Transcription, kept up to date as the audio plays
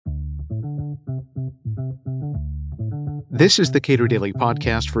This is the Cato Daily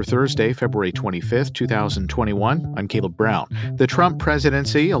Podcast for Thursday, February 25th, 2021. I'm Caleb Brown. The Trump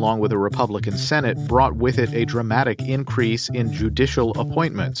presidency, along with a Republican Senate, brought with it a dramatic increase in judicial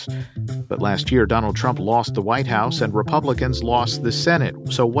appointments. But last year, Donald Trump lost the White House and Republicans lost the Senate.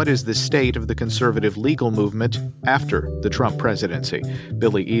 So what is the state of the conservative legal movement after the Trump presidency?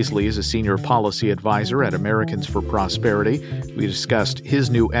 Billy Easley is a senior policy advisor at Americans for Prosperity. We discussed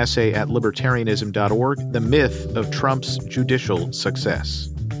his new essay at libertarianism.org, The Myth of Trump's Judicial Success.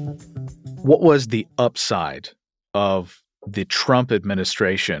 What was the upside of the Trump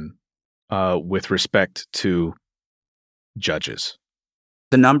administration with respect to judges?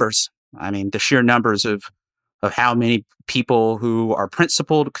 The numbers. I mean, the sheer numbers of how many people who are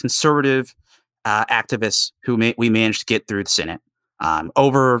principled conservative activists who we managed to get through the Senate.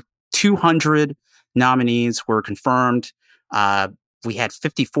 Over 200 nominees were confirmed. We had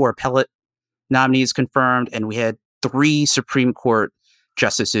 54 appellate nominees confirmed, and we had 3 Supreme Court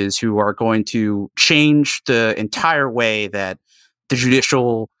justices who are going to change the entire way that the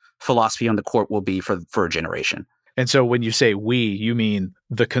judicial philosophy on the court will be for a generation. And so when you say we, you mean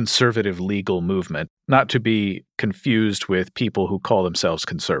the conservative legal movement, not to be confused with people who call themselves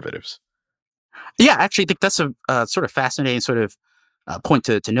conservatives. Yeah, I actually think that's a sort of fascinating sort of point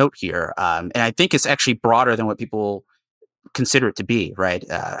to note here. And I think it's actually broader than what people consider it to be, right?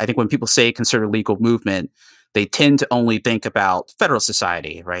 I think when people say conservative legal movement, they tend to only think about federal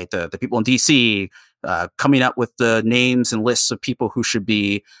society, right? The people in D.C. Coming up with the names and lists of people who should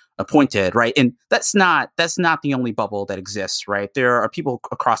be appointed, right? And that's not the only bubble that exists, right? There are people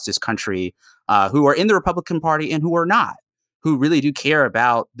across this country who are in the Republican Party and who are not, who really do care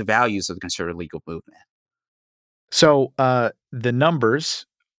about the values of the conservative legal movement. So the numbers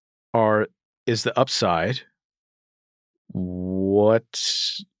is the upside. What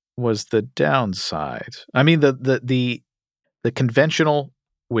was the downside? I mean, the conventional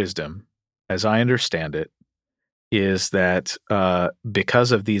wisdom, as I understand it, is that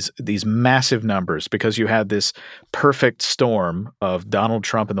because of these massive numbers, because you had this perfect storm of Donald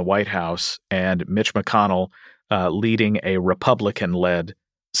Trump in the White House and Mitch McConnell leading a Republican-led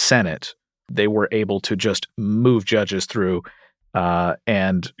Senate, they were able to just move judges through.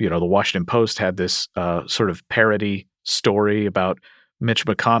 And the Washington Post had this sort of parody story about Mitch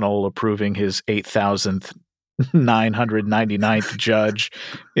McConnell approving his 8,999th judge,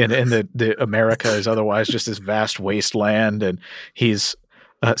 and the America is otherwise just this vast wasteland, and he's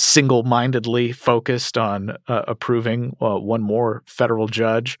single-mindedly focused on approving one more federal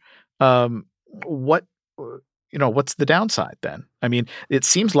judge. What's the downside then? I mean, it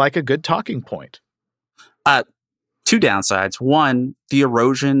seems like a good talking point. 2 downsides. One, the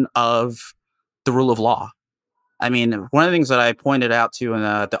erosion of the rule of law. I mean, one of the things that I pointed out to in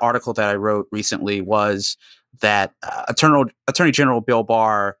the article that I wrote recently was that Attorney General Bill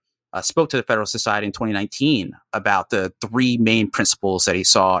Barr spoke to the Federal Society in 2019 about the 3 main principles that he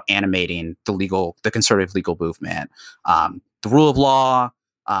saw animating the conservative legal movement: the rule of law,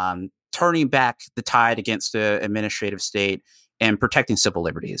 turning back the tide against the administrative state, and protecting civil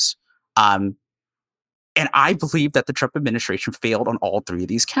liberties. And I believe that the Trump administration failed on all 3 of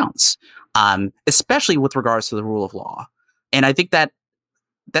these counts, especially with regards to the rule of law. And I think that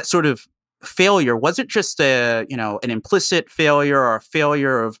sort of failure wasn't just an implicit failure or a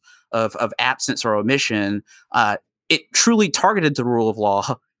failure of absence or omission. It truly targeted the rule of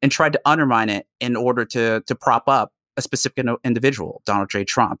law and tried to undermine it in order to prop up a specific individual, Donald J.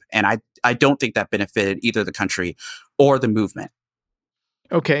 Trump. And I don't think that benefited either the country or the movement.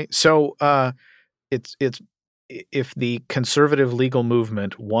 Okay, so it's if the conservative legal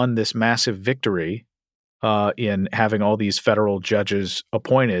movement won this massive victory in having all these federal judges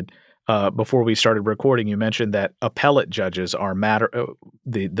appointed. Before we started recording, you mentioned that appellate judges are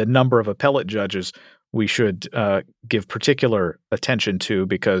the number of appellate judges we should give particular attention to,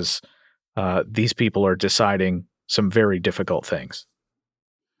 because these people are deciding some very difficult things.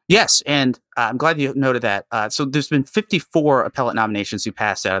 Yes, and I'm glad you noted that. So there's been 54 appellate nominations who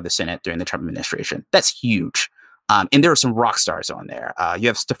passed out of the Senate during the Trump administration. That's huge. And there are some rock stars on there. You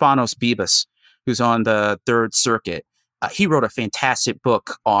have Stefanos Bibas, who's on the Third Circuit. He wrote a fantastic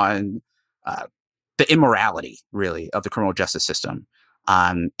book on the immorality, really, of the criminal justice system.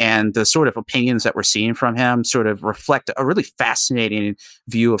 And the sort of opinions that we're seeing from him sort of reflect a really fascinating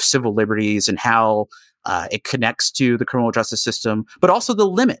view of civil liberties and how it connects to the criminal justice system, but also the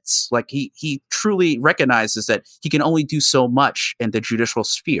limits. Like he truly recognizes that he can only do so much in the judicial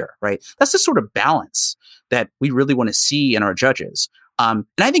sphere, right? That's the sort of balance that we really want to see in our judges. And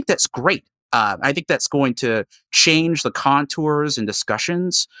I think that's great. I think that's going to change the contours and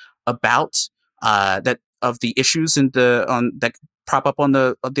discussions about that of the issues that prop up on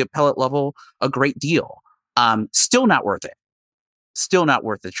the appellate level a great deal. Still not worth it. Still not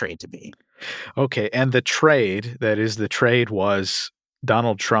worth the trade to be. Okay, and the trade was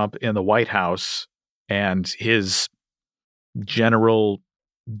Donald Trump in the White House and his general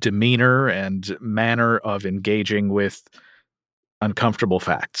demeanor and manner of engaging with uncomfortable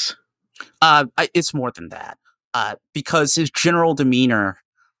facts. It's more than that, because his general demeanor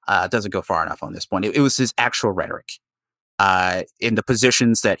doesn't go far enough on this point. It was his actual rhetoric in the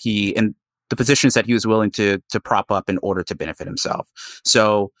positions that he was willing to prop up in order to benefit himself.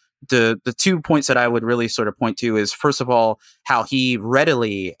 So the 2 points that I would really sort of point to is, first of all, how he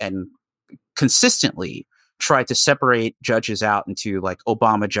readily and consistently tried to separate judges out into like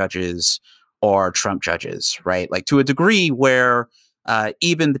Obama judges or Trump judges, right? Like to a degree where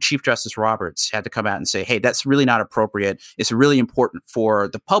even the Chief Justice Roberts had to come out and say, hey, that's really not appropriate. It's really important for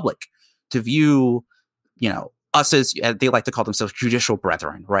the public to view, us as they like to call themselves judicial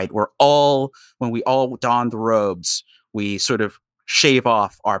brethren, right? When we all don the robes, we sort of shave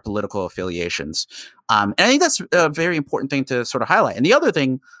off our political affiliations. And I think that's a very important thing to sort of highlight. And the other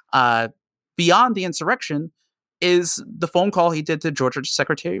thing, beyond the insurrection, is the phone call he did to Georgia's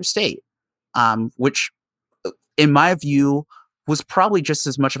Secretary of State, which, in my view, was probably just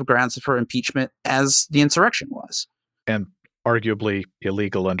as much of a grounds for impeachment as the insurrection was. And arguably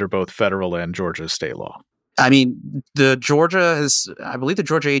illegal under both federal and Georgia state law. I mean, I believe the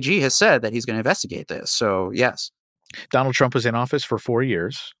Georgia AG has said that he's going to investigate this. So, yes. Donald Trump was in office for 4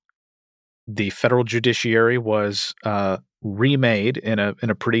 years. The federal judiciary was remade in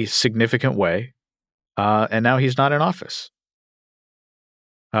a pretty significant way, and now he's not in office.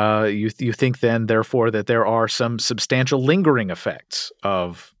 You think then, therefore, that there are some substantial lingering effects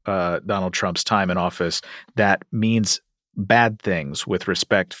of Donald Trump's time in office that means bad things with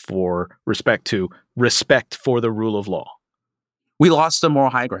respect for the rule of law? We lost the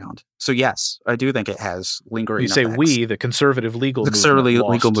moral high ground. So yes, I do think it has lingering effects. You say we, the conservative legal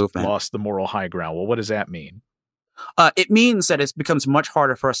movement, lost the moral high ground. Well, what does that mean? It means that it becomes much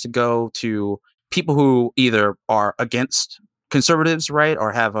harder for us to go to people who either are against conservatives, right,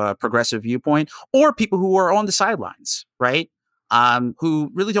 or have a progressive viewpoint, or people who are on the sidelines, right,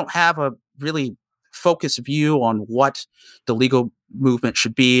 who really don't have a really focused view on what the legal movement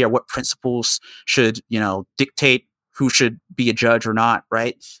should be or what principles should, dictate who should be a judge or not,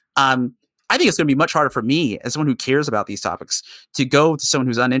 right? I think it's going to be much harder for me, as someone who cares about these topics, to go to someone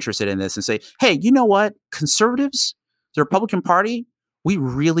who's uninterested in this and say, hey, you know what? Conservatives, the Republican Party, we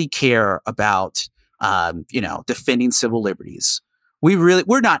really care about, defending civil liberties.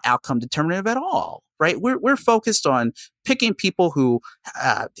 We're not outcome determinative at all, right? We're focused on picking people who,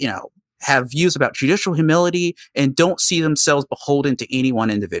 have views about judicial humility and don't see themselves beholden to any one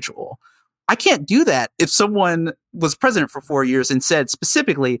individual. I can't do that if someone was president for 4 years and said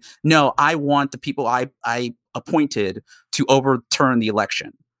specifically, no, I want the people I appointed to overturn the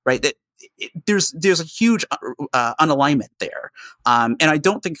election, right? There's a huge unalignment there. And I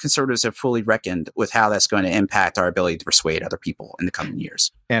don't think conservatives have fully reckoned with how that's going to impact our ability to persuade other people in the coming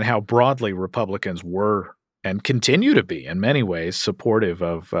years. And how broadly Republicans were and continue to be, in many ways, supportive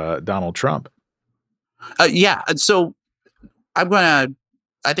of Donald Trump. Yeah. So I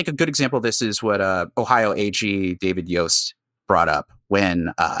think a good example of this is what Ohio AG David Yost brought up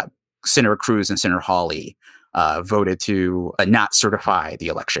when Senator Cruz and Senator Hawley voted to not certify the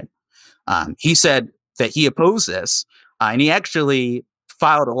election. He said that he opposed this, and he actually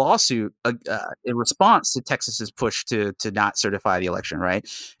filed a lawsuit in response to Texas's push to not certify the election, right?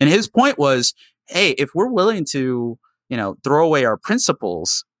 And his point was, hey, if we're willing to, throw away our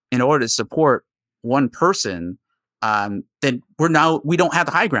principles in order to support one person, then we don't have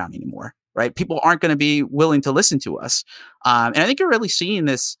the high ground anymore, right? People aren't going to be willing to listen to us. And I think you're really seeing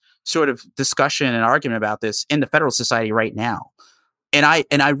this sort of discussion and argument about this in the Federalist Society right now. And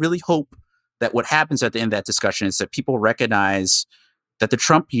I really hope that what happens at the end of that discussion is that people recognize that the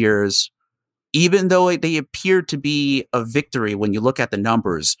Trump years, even though they appeared to be a victory when you look at the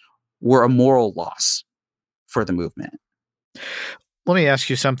numbers, were a moral loss for the movement. Let me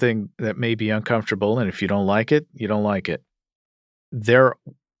ask you something that may be uncomfortable, and if you don't like it, you don't like it. There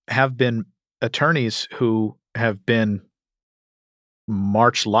have been attorneys who have been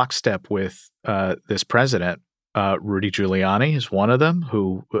marched lockstep with this president. Rudy Giuliani is one of them,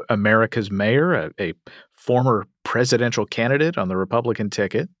 America's mayor, a former presidential candidate on the Republican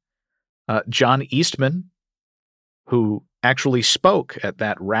ticket. John Eastman, who actually spoke at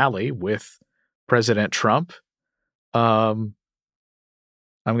that rally with President Trump. I'm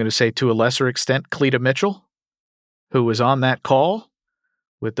going to say, to a lesser extent, Cleta Mitchell, who was on that call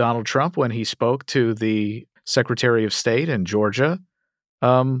with Donald Trump when he spoke to the Secretary of State in Georgia.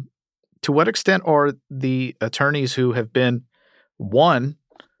 To what extent are the attorneys who have been, one,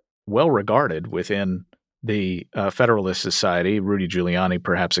 well regarded within the Federalist Society, Rudy Giuliani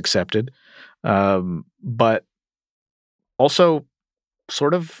perhaps accepted, but also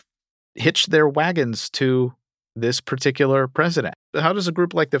sort of hitched their wagons to this particular president? How does a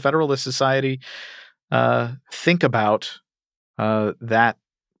group like the Federalist Society think about that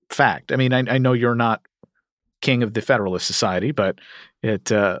fact? I mean, I know you're not king of the Federalist Society, but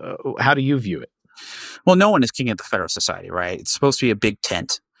how do you view it? Well, no one is king of the Federalist Society, right? It's supposed to be a big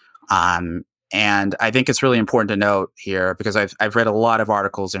tent. And I think it's really important to note here, because I've read a lot of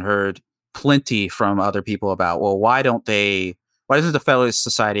articles and heard plenty from other people about, well, why doesn't the Federalist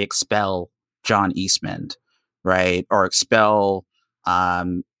Society expel John Eastman, right? Or expel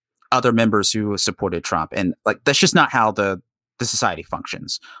other members who supported Trump? And like, that's just not how the society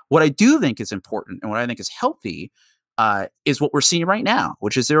functions. What I do think is important and what I think is healthy is what we're seeing right now,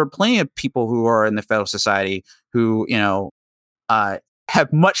 which is there are plenty of people who are in the Federalist Society who,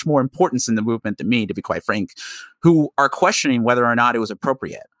 have much more importance in the movement than me, to be quite frank, who are questioning whether or not it was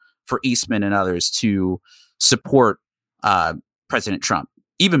appropriate for Eastman and others to support President Trump,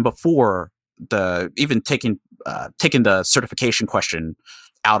 even before taking the certification question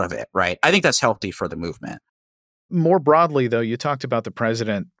out of it, right? I think that's healthy for the movement. More broadly, though, you talked about the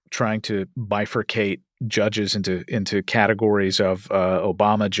president trying to bifurcate judges into categories of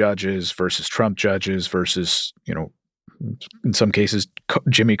Obama judges versus Trump judges versus, in some cases,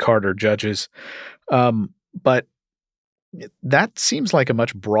 Jimmy Carter judges. But that seems like a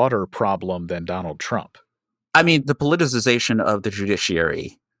much broader problem than Donald Trump. I mean, the politicization of the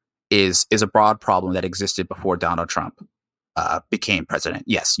judiciary is a broad problem that existed before Donald Trump became president.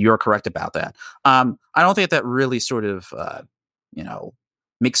 Yes, you're correct about that. I don't think that really sort of,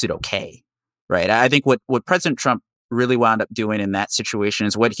 makes it okay, right? I think what President Trump really wound up doing in that situation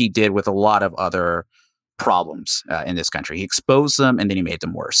is what he did with a lot of other problems in this country. He exposed them and then he made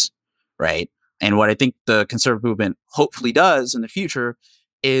them worse, right? And what I think the conservative movement hopefully does in the future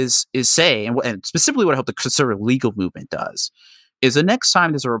is say, and specifically what I hope the conservative legal movement does, is the next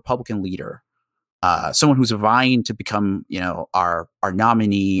time there's a Republican leader, someone who's vying to become, our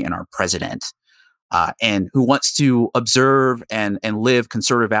nominee and our president, and who wants to observe and live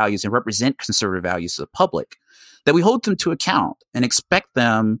conservative values and represent conservative values to the public, that we hold them to account and expect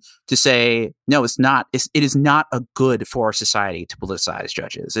them to say, no, it is not a good for our society to politicize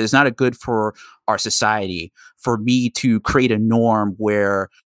judges. It is not a good for our society for me to create a norm where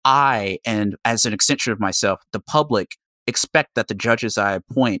I, and as an extension of myself, the public, expect that the judges I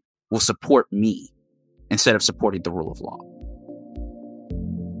appoint will support me instead of supporting the rule of law.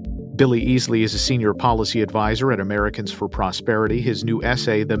 Billy Easley is a senior policy advisor at Americans for Prosperity. His new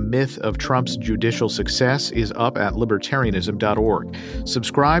essay, The Myth of Trump's Judicial Success, is up at libertarianism.org.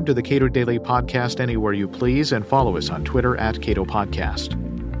 Subscribe to the Cato Daily Podcast anywhere you please and follow us on Twitter @CatoPodcast.